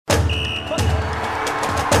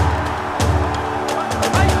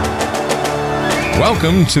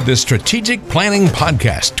Welcome to the Strategic Planning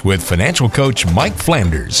Podcast with financial coach Mike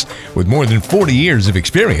Flanders. With more than 40 years of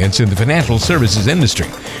experience in the financial services industry,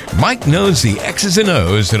 Mike knows the X's and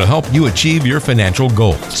O's that'll help you achieve your financial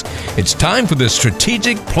goals. It's time for the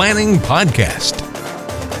Strategic Planning Podcast.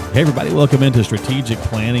 Hey everybody, welcome into Strategic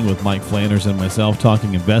Planning with Mike Flanders and myself,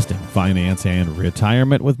 talking investing, finance, and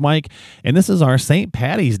retirement with Mike. And this is our St.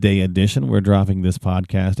 Patty's Day edition. We're dropping this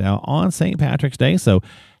podcast out on St. Patrick's Day, so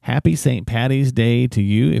happy St. Patty's Day to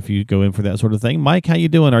you if you go in for that sort of thing. Mike, how you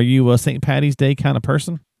doing? Are you a St. Patty's Day kind of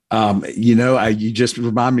person? You just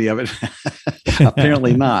remind me of it.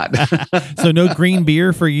 Apparently not. So no green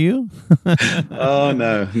beer for you? Oh,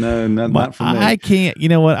 no, not for me. I can't. You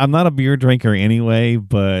know what? I'm not a beer drinker anyway,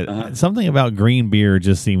 but something about green beer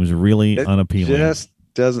just seems really unappealing. Just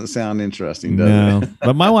doesn't sound interesting, does it?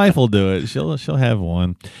 But my wife will do it. She'll have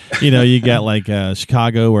one. You know, you got like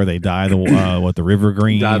Chicago where they dye the river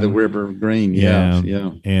green. Dye the river green, yeah.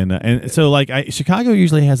 And so like Chicago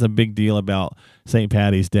usually has a big deal about St.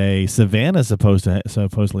 Patty's Day. Savannah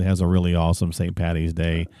supposedly has a really awesome St. Patty's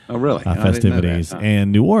Day festivities,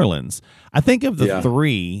 and New Orleans. I think of the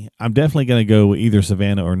three, I'm definitely going to go with either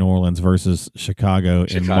Savannah or New Orleans versus Chicago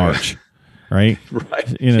in March. Right.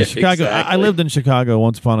 You know, Chicago. Exactly. I lived in Chicago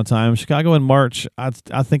once upon a time. Chicago in March. I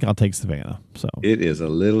think I'll take Savannah. So it is a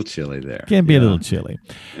little chilly there. Can be a little chilly.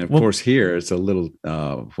 And of course, here it's a little.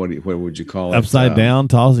 What would you call it? Upside down,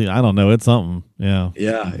 tossy. I don't know. It's something. Yeah.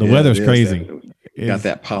 Yeah. The weather's crazy. Got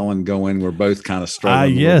that pollen going. We're both kind of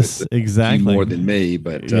struggling. Yes, exactly. More than me,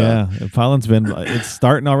 but pollen's it's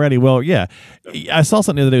starting already. Well, yeah, I saw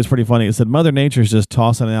something the other day. It was pretty funny. It said Mother Nature's just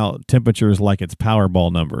tossing out temperatures like it's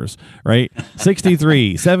Powerball numbers, right?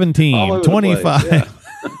 63, 17, 25,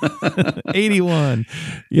 81.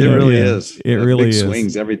 It really is. It really is.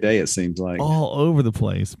 Swings every day. It seems like all over the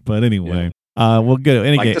place. But anyway. We'll go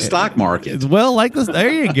like the stock market. Well, like this.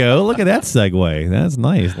 There you go. Look at that segue. That's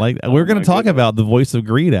nice. Like we're going to talk about the voice of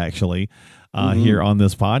greed actually here on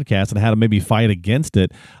this podcast and how to maybe fight against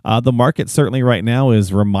it. The market certainly right now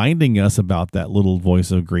is reminding us about that little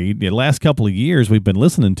voice of greed. The last couple of years we've been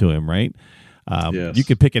listening to him, right? Yes. You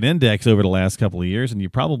could pick an index over the last couple of years, and you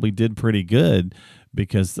probably did pretty good.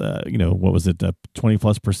 Because, what was it,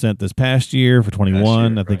 20+% this past year for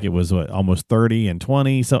 21? I think it was almost 30 and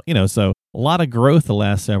 20. So, so a lot of growth the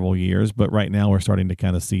last several years. But right now we're starting to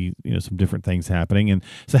kind of see, some different things happening. And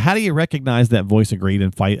so how do you recognize that voice of greed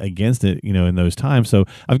and fight against it, in those times? So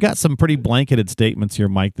I've got some pretty blanketed statements here,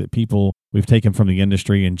 Mike, that we've taken from the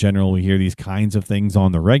industry in general. We hear these kinds of things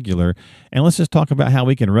on the regular. And let's just talk about how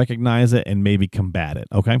we can recognize it and maybe combat it.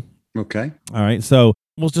 Okay. Okay. All right. So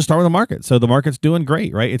we'll just start with the market. So the market's doing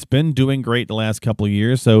great, right? It's been doing great the last couple of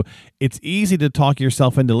years. So it's easy to talk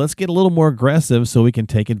yourself into let's get a little more aggressive so we can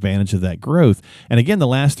take advantage of that growth. And again, the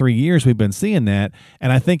last 3 years we've been seeing that.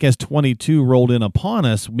 And I think as 22 rolled in upon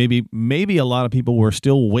us, maybe a lot of people were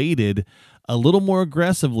still weighted a little more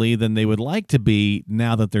aggressively than they would like to be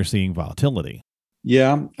now that they're seeing volatility.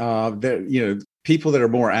 Yeah. People that are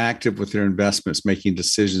more active with their investments, making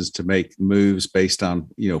decisions to make moves based on,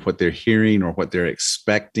 what they're hearing or what they're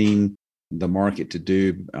expecting the market to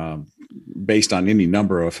do based on any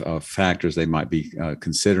number of factors they might be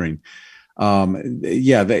considering.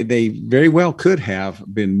 They very well could have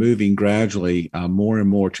been moving gradually more and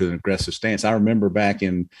more to an aggressive stance. I remember back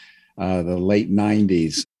in the late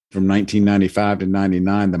 90s, from 1995 to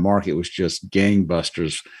 99, the market was just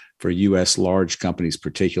gangbusters for U.S. large companies,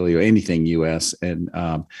 particularly, or anything U.S. And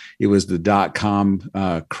it was the .com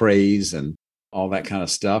craze and all that kind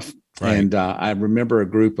of stuff. Right. And I remember a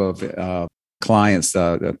group of clients,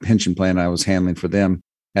 a pension plan I was handling for them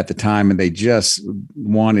at the time, and they just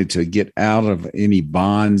wanted to get out of any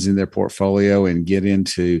bonds in their portfolio and get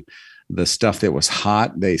into the stuff that was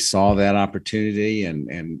hot. They saw that opportunity and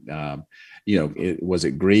was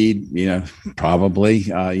it greed? Probably,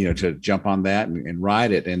 to jump on that and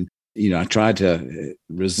ride it. And, I tried to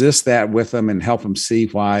resist that with them and help them see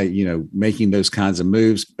why, making those kinds of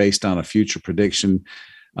moves based on a future prediction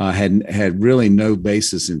had really no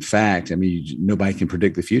basis in fact. I mean, nobody can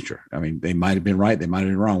predict the future. I mean, they might have been right. They might have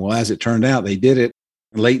been wrong. Well, as it turned out, they did it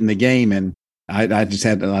late in the game. And I just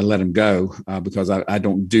had to let them go because I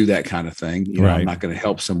don't do that kind of thing. Right. I'm not going to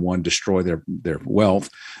help someone destroy their wealth.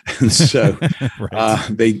 And so right.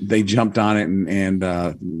 They jumped on it and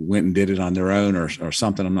went and did it on their own or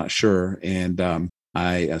something. I'm not sure. And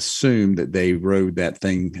I assumed that they rode that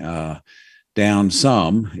thing down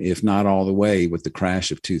some, if not all the way, with the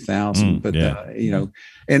crash of 2000. But not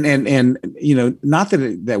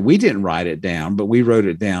that we didn't write it down, but we wrote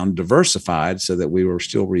it down diversified so that we were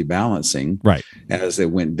still rebalancing right as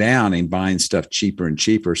it went down and buying stuff cheaper and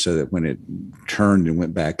cheaper, so that when it turned and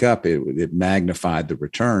went back up, it magnified the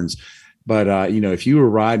returns. But if you were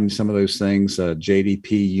riding some of those things,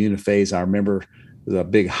 JDP, Uniphase, I remember the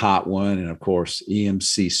big hot one, and of course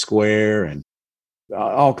EMC Square and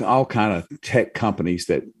all kind of tech companies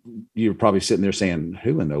that you're probably sitting there saying,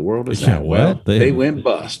 "Who in the world is that?" Well, they went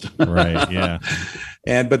bust, right? Yeah,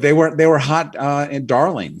 but they were hot and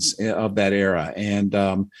darlings of that era, and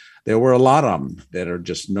there were a lot of them that are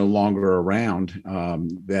just no longer around,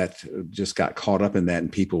 that just got caught up in that,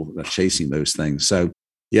 and people chasing those things. So.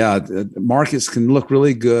 Yeah, the markets can look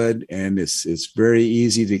really good, and it's very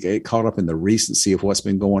easy to get caught up in the recency of what's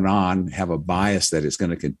been going on, have a bias that it's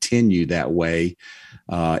going to continue that way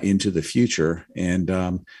into the future, and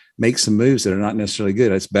make some moves that are not necessarily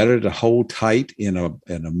good. It's better to hold tight in a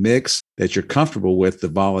mix that you're comfortable with the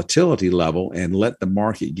volatility level, and let the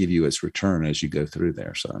market give you its return as you go through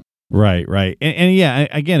there. So right, and yeah,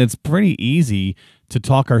 again, it's pretty easy to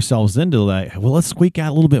talk ourselves into that. Well, let's squeak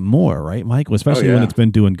out a little bit more, right, Michael? Especially when it's been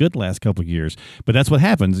doing good the last couple of years. But that's what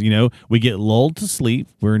happens. We get lulled to sleep.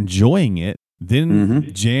 We're enjoying it.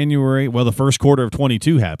 Then January, the first quarter of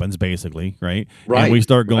 22 happens, basically, right? Right. And we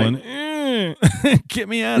start going, get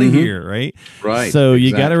me out of here, right? Right. So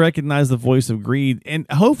you got to recognize the voice of greed, and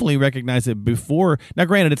hopefully recognize it before. Now,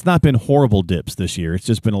 granted, it's not been horrible dips this year. It's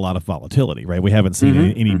just been a lot of volatility, right? We haven't seen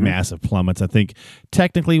any massive plummets. I think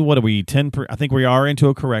technically, what are we, 10%? I think we are into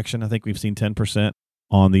a correction. I think we've seen 10%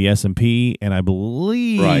 on the S&P, and I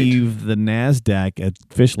believe the NASDAQ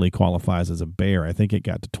officially qualifies as a bear. I think it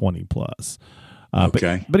got to 20 plus.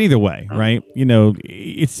 Okay. But either way, right?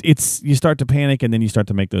 It's you start to panic, and then you start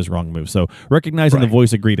to make those wrong moves. So recognizing the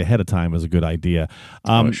voice of greed ahead of time is a good idea.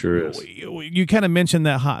 It sure is. You kind of mentioned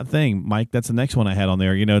that hot thing, Mike. That's the next one I had on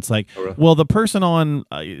there. It's like, well, the person on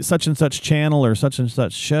such and such channel or such and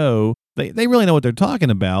such show, they really know what they're talking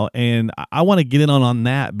about, and I want to get in on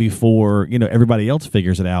that before everybody else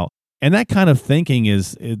figures it out. And that kind of thinking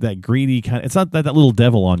is that greedy kind of, it's not that little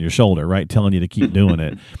devil on your shoulder, right, telling you to keep doing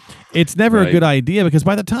it. It's never a good idea, because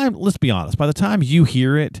by the time, let's be honest, by the time you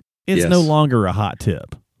hear it, it's no longer a hot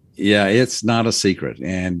tip. Yeah, it's not a secret.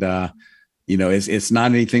 And, it's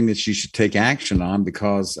not anything that you should take action on,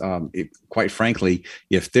 because quite frankly,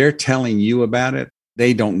 if they're telling you about it,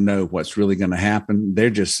 they don't know what's really going to happen. They're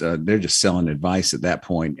just selling advice at that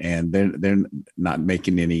point, and they're not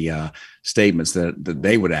making any statements that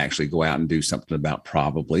they would actually go out and do something about,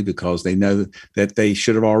 probably because they know that they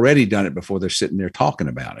should have already done it before they're sitting there talking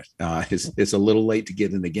about it. It's a little late to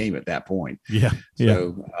get in the game at that point. Yeah.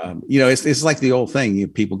 So it's like the old thing.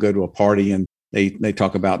 People go to a party and they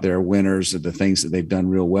talk about their winners of the things that they've done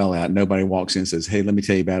real well at. Nobody walks in and says, "Hey, let me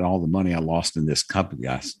tell you about all the money I lost in this company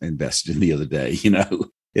I invested in the other day."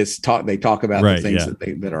 They talk about the things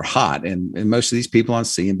that are hot, and most of these people on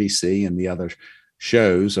CNBC and the other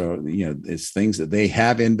shows are, it's things that they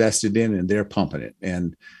have invested in and they're pumping it.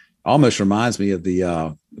 And almost reminds me of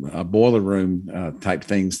the boiler room type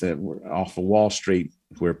things that were off of Wall Street,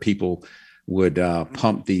 where people would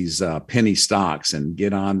pump these penny stocks and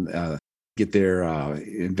get their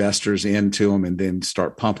investors into them, and then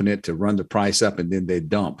start pumping it to run the price up, and then they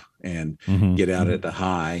dump and get out at the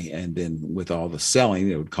high. And then with all the selling,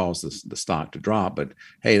 it would cause the stock to drop. But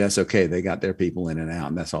hey, that's okay. They got their people in and out,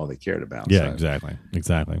 and that's all they cared about. Yeah, so.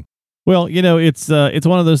 Exactly. Well, it's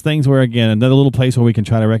one of those things where, again, another little place where we can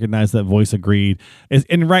try to recognize that voice of greed.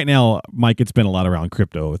 And right now, Mike, it's been a lot around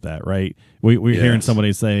crypto with that, right? We're hearing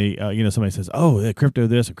somebody say, somebody says, "Oh, crypto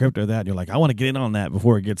this and crypto that." And you're like, "I want to get in on that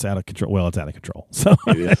before it gets out of control." Well, it's out of control. So,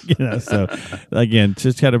 so again,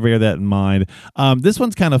 just try to bear that in mind. This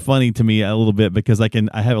one's kind of funny to me a little bit, because I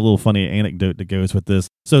have a little funny anecdote that goes with this.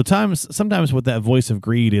 So sometimes with that voice of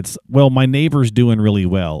greed, it's, well, my neighbor's doing really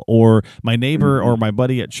well, or my neighbor or my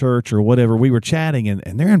buddy at church or whatever, we were chatting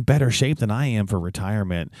and they're in better shape than I am for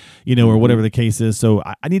retirement, or whatever the case is. So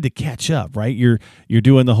I need to catch up, right? You're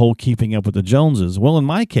doing the whole keeping up with the Joneses. Well, in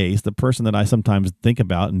my case, the person that I sometimes think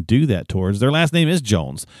about and do that towards, their last name is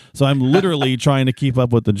Jones. So I'm literally trying to keep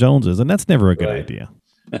up with the Joneses, and that's never a good idea.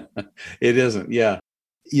 It isn't. Yeah.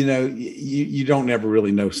 You don't ever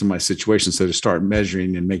really know somebody's situation. So to start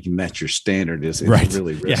measuring and making that your standard is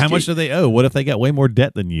really risky. Yeah. How much do they owe? What if they got way more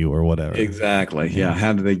debt than you or whatever? Exactly. Yeah.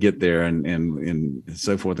 How do they get there and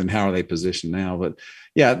so forth? And how are they positioned now? But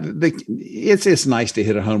yeah, it's nice to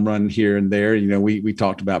hit a home run here and there. We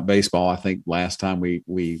talked about baseball, I think last time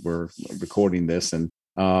we were recording this, and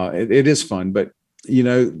it is fun, but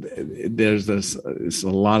there's it's a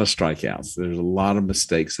lot of strikeouts. There's a lot of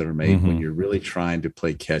mistakes that are made when you're really trying to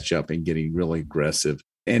play catch up and getting really aggressive.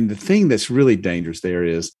 And the thing that's really dangerous there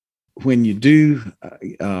is when you do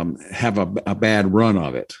have a bad run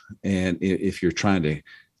of it, and if you're trying to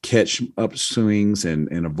catch upswings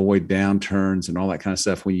and avoid downturns and all that kind of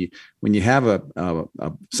stuff, when you have a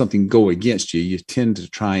something go against you, you tend to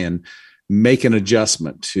try and make an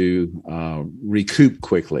adjustment to recoup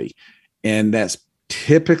quickly, and that's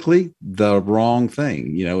typically the wrong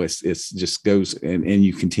thing. It's just goes and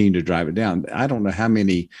you continue to drive it down. I don't know how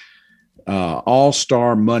many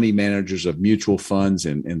all-star money managers of mutual funds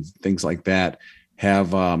and things like that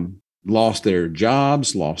have lost their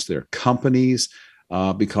jobs, lost their companies,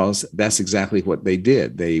 because that's exactly what they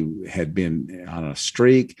did. They had been on a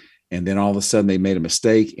streak, and then all of a sudden they made a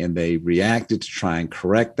mistake, and they reacted to try and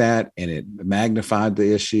correct that, and it magnified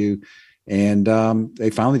the issue. And they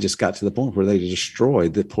finally just got to the point where they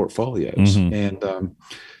destroyed the portfolios. And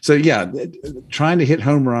so, trying to hit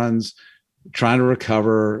home runs, trying to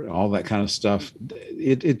recover, all that kind of stuff,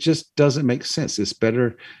 it just doesn't make sense. It's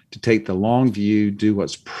better to take the long view, do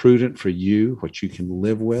what's prudent for you, what you can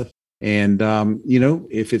live with. And,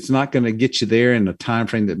 if it's not going to get you there in the time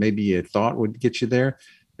frame that maybe you thought would get you there,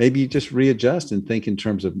 maybe you just readjust and think in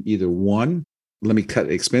terms of either one, let me cut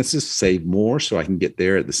expenses, save more so I can get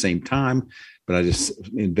there at the same time, but I just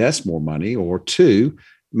invest more money. Or two,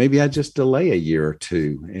 maybe I just delay a year or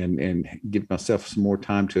two and give myself some more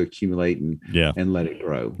time to accumulate and let it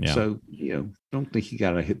grow. Yeah. So, don't think you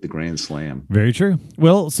got to hit the grand slam. Very true.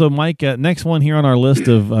 Well, so Mike, next one here on our list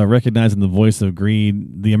of recognizing the voice of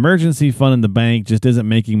greed, the emergency fund in the bank just isn't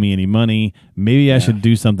making me any money. Maybe I should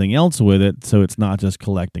do something else with it so it's not just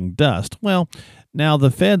collecting dust. Well, now the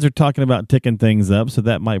feds are talking about ticking things up, so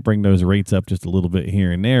that might bring those rates up just a little bit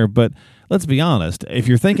here and there. But let's be honest, if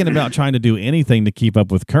you're thinking about trying to do anything to keep up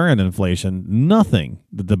with current inflation, nothing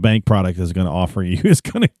that the bank product is going to offer you is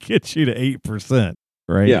going to get you to 8%.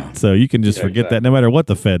 Right. Yeah. So you can just forget that no matter what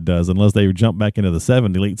the Fed does, unless they jump back into the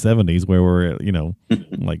late 70s where we're at,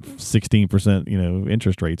 like 16%,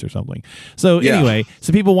 interest rates or something. So anyway,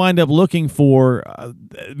 so people wind up looking for,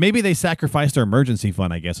 maybe they sacrifice their emergency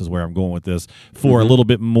fund, I guess is where I'm going with this, for a little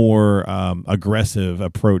bit more aggressive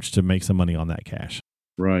approach to make some money on that cash.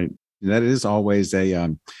 Right. That is always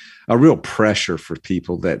a real pressure for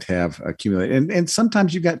people that have accumulated. And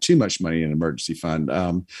sometimes you've got too much money in an emergency fund.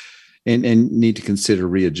 And need to consider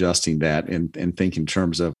readjusting that and think in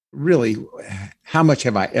terms of really how much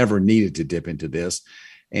have I ever needed to dip into this,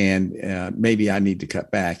 and maybe I need to cut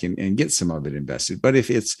back and get some of it invested. But if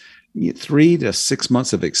it's 3 to 6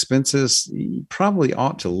 months of expenses, you probably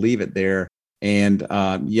ought to leave it there. And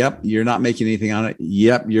you're not making anything on it.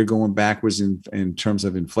 You're going backwards in terms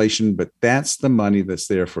of inflation, but that's the money that's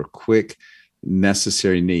there for quick,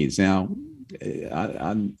 necessary needs. Now,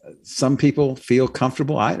 some people feel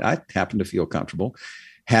comfortable. I happen to feel comfortable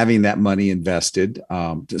having that money invested,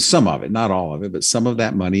 some of it, not all of it, but some of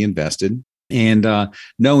that money invested, and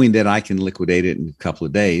knowing that I can liquidate it in a couple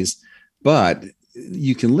of days. But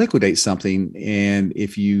you can liquidate something, and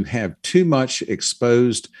if you have too much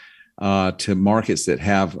exposed to markets that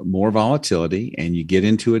have more volatility and you get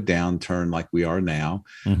into a downturn like we are now,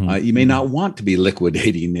 you may not want to be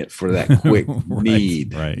liquidating it for that quick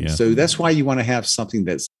need. Right, yeah. So that's why you want to have something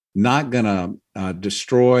that's not going to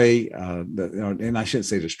destroy, and I shouldn't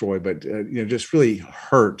say destroy, but just really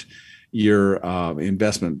hurt your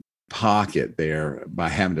investment pocket there by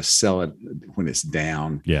having to sell it when it's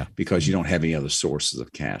down, because you don't have any other sources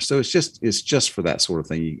of cash. So it's just for that sort of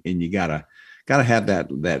thing, and you gotta have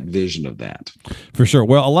that vision of that. For sure.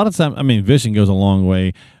 Well, a lot of time, vision goes a long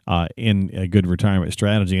way in a good retirement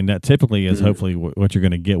strategy, and that typically is hopefully what you're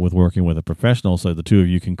going to get with working with a professional. So the two of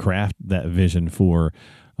you can craft that vision for,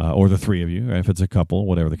 or the three of you, if it's a couple,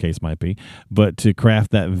 whatever the case might be, but to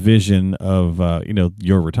craft that vision of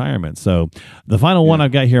your retirement. So the final one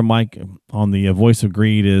I've got here, Mike, on the voice of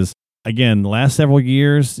greed is, again, the last several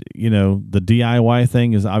years, the DIY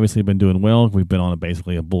thing has obviously been doing well. We've been on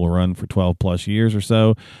basically a bull run for 12 plus years or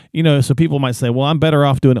so. So people might say, well, I'm better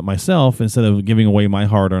off doing it myself instead of giving away my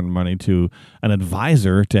hard-earned money to an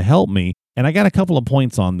advisor to help me. And I got a couple of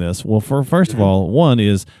points on this. Well, first of all, one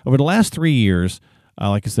is over the last 3 years,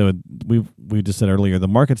 like I said, we just said earlier, the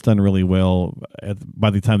market's done really well by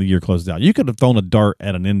the time the year closes out. You could have thrown a dart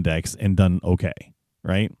at an index and done okay,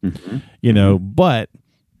 right? But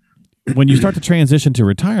when you start to transition to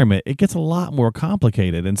retirement, it gets a lot more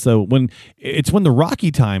complicated. And so when the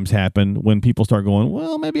rocky times happen, when people start going,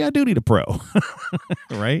 well, maybe I do need a pro,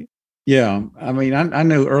 right? Yeah. I mean, I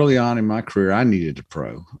know early on in my career, I needed a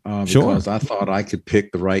pro because I thought I could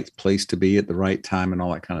pick the right place to be at the right time and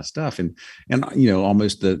all that kind of stuff. And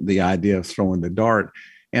almost the idea of throwing the dart.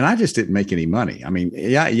 And I just didn't make any money. I mean,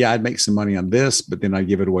 yeah, I'd make some money on this, but then I'd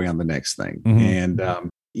give it away on the next thing. And,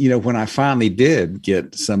 when I finally did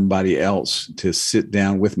get somebody else to sit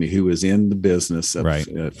down with me who was in the business of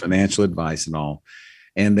financial advice and all,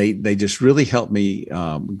 and they just really helped me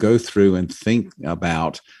go through and think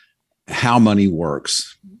about how money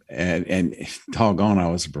works. And doggone, I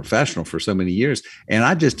was a professional for so many years, and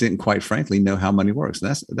I just didn't quite frankly know how money works.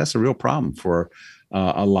 And that's a real problem for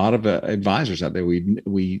a lot of advisors out there.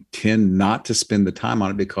 We tend not to spend the time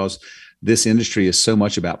on it because this industry is so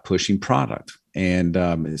much about pushing product, and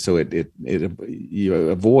so you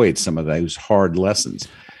avoid some of those hard lessons.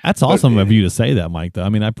 That's awesome of you to say that, Mike, though. I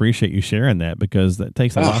mean, I appreciate you sharing that because that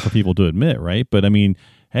takes a lot for people to admit, right? But I mean,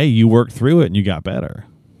 hey, you worked through it and you got better.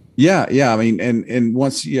 Yeah. I mean, and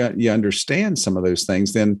once you understand some of those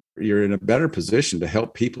things, then you're in a better position to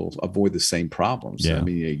help people avoid the same problems. Yeah. I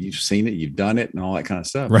mean, you've seen it, you've done it, and all that kind of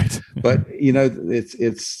stuff. Right. But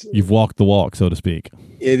it's you've walked the walk, so to speak.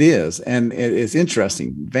 It is, and it's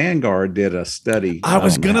interesting. Vanguard did a study. I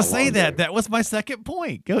was going to say that. That was my second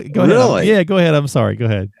point. Go ahead. Really? Yeah. Go ahead. I'm sorry. Go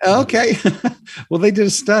ahead. Okay. Well, they did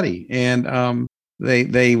a study, and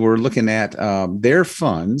they were looking at their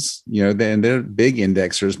funds, and they're big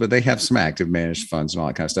indexers, but they have some active managed funds and all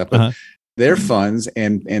that kind of stuff. But their funds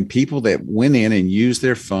and people that went in and used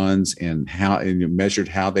their funds and measured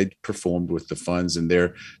how they performed with the funds and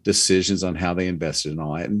their decisions on how they invested and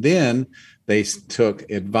all that. And then they took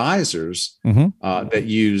advisors that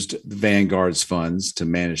used Vanguard's funds to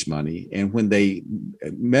manage money. And when they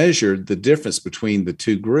measured the difference between the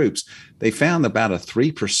two groups, they found about a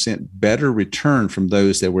 3% better return from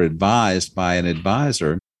those that were advised by an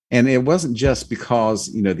advisor. And it wasn't just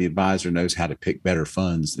because, the advisor knows how to pick better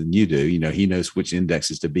funds than you do. He knows which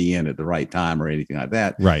indexes to be in at the right time or anything like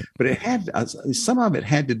that. Right. But it had some of it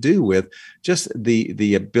had to do with just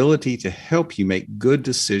the ability to help you make good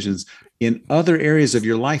decisions in other areas of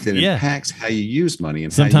your life that impacts how you use money.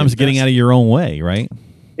 And sometimes getting out of your own way, right?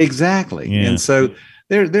 Exactly. Yeah. And so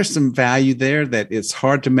there's some value there that it's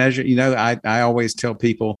hard to measure. I always tell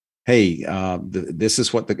people, hey, this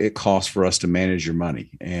is what it costs for us to manage your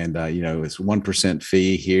money. And, it's 1%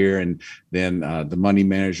 fee here. And then the money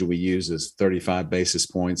manager we use is 35 basis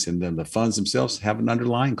points. And then the funds themselves have an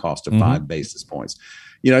underlying cost of 5 basis points.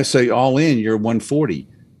 So all in, you're 140.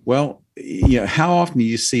 Well, how often do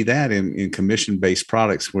you see that in commission-based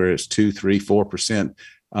products where it's 2, 3, 4%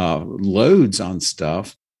 loads on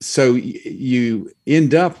stuff? So you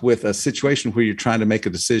end up with a situation where you're trying to make a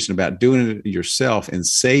decision about doing it yourself and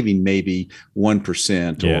saving maybe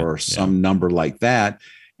 1% or some number like that.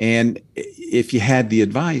 And if you had the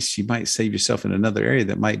advice, you might save yourself in another area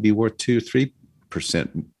that might be worth 2 or 3%,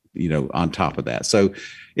 on top of that. So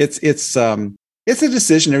it's a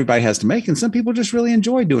decision everybody has to make. And some people just really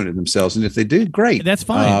enjoy doing it themselves. And if they do, great. That's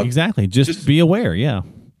fine. Exactly. Just be aware. Yeah.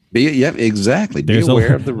 Exactly. Be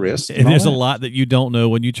aware of the risks. And there's a lot that you don't know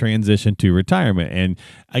when you transition to retirement. And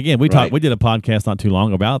again, we did a podcast not too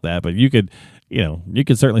long about that, but you could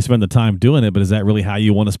certainly spend the time doing it, but is that really how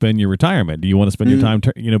you want to spend your retirement? Do you want to spend your time,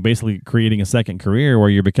 basically creating a second career where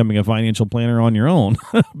you're becoming a financial planner on your own?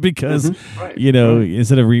 Because,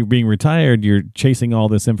 instead of being retired, you're chasing all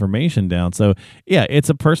this information down. So, it's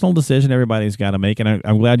a personal decision everybody's got to make. And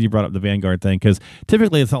I'm glad you brought up the Vanguard thing because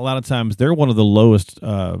typically it's a lot of times they're one of the lowest,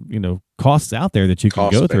 costs out there that you can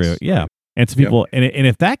go through. Yeah. And to people, and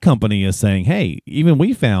if that company is saying, hey, even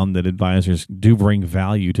we found that advisors do bring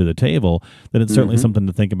value to the table, then it's certainly something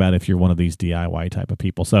to think about if you're one of these DIY type of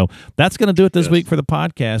people. So that's going to do it this week for the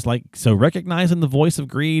podcast. So recognizing the voice of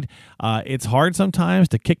greed, it's hard sometimes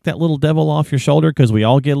to kick that little devil off your shoulder because we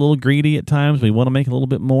all get a little greedy at times. We want to make a little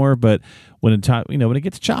bit more, but when it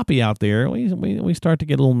gets choppy out there, we start to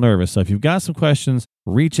get a little nervous. So if you've got some questions,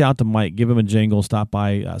 reach out to Mike, give him a jingle, stop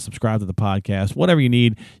by, subscribe to the podcast, whatever you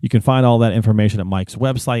need. You can find all that information at Mike's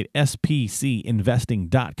website,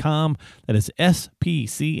 spcinvesting.com. That is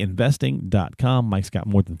spcinvesting.com. Mike's got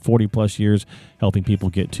more than 40 plus years helping people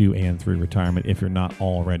get to and through retirement if you're not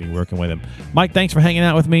already working with him. Mike, thanks for hanging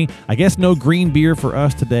out with me. I guess no green beer for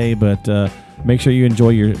us today, but make sure you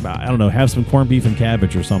enjoy have some corned beef and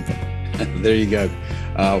cabbage or something. There you go.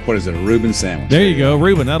 What is it? A Reuben sandwich. There you go.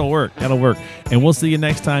 Reuben. That'll work. And we'll see you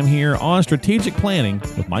next time here on Strategic Planning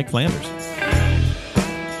with Mike Flanders.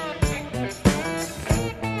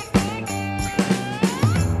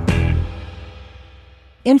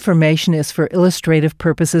 Information is for illustrative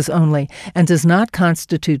purposes only and does not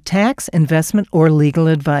constitute tax, investment, or legal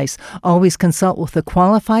advice. Always consult with a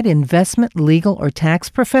qualified investment, legal, or tax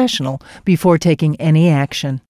professional before taking any action.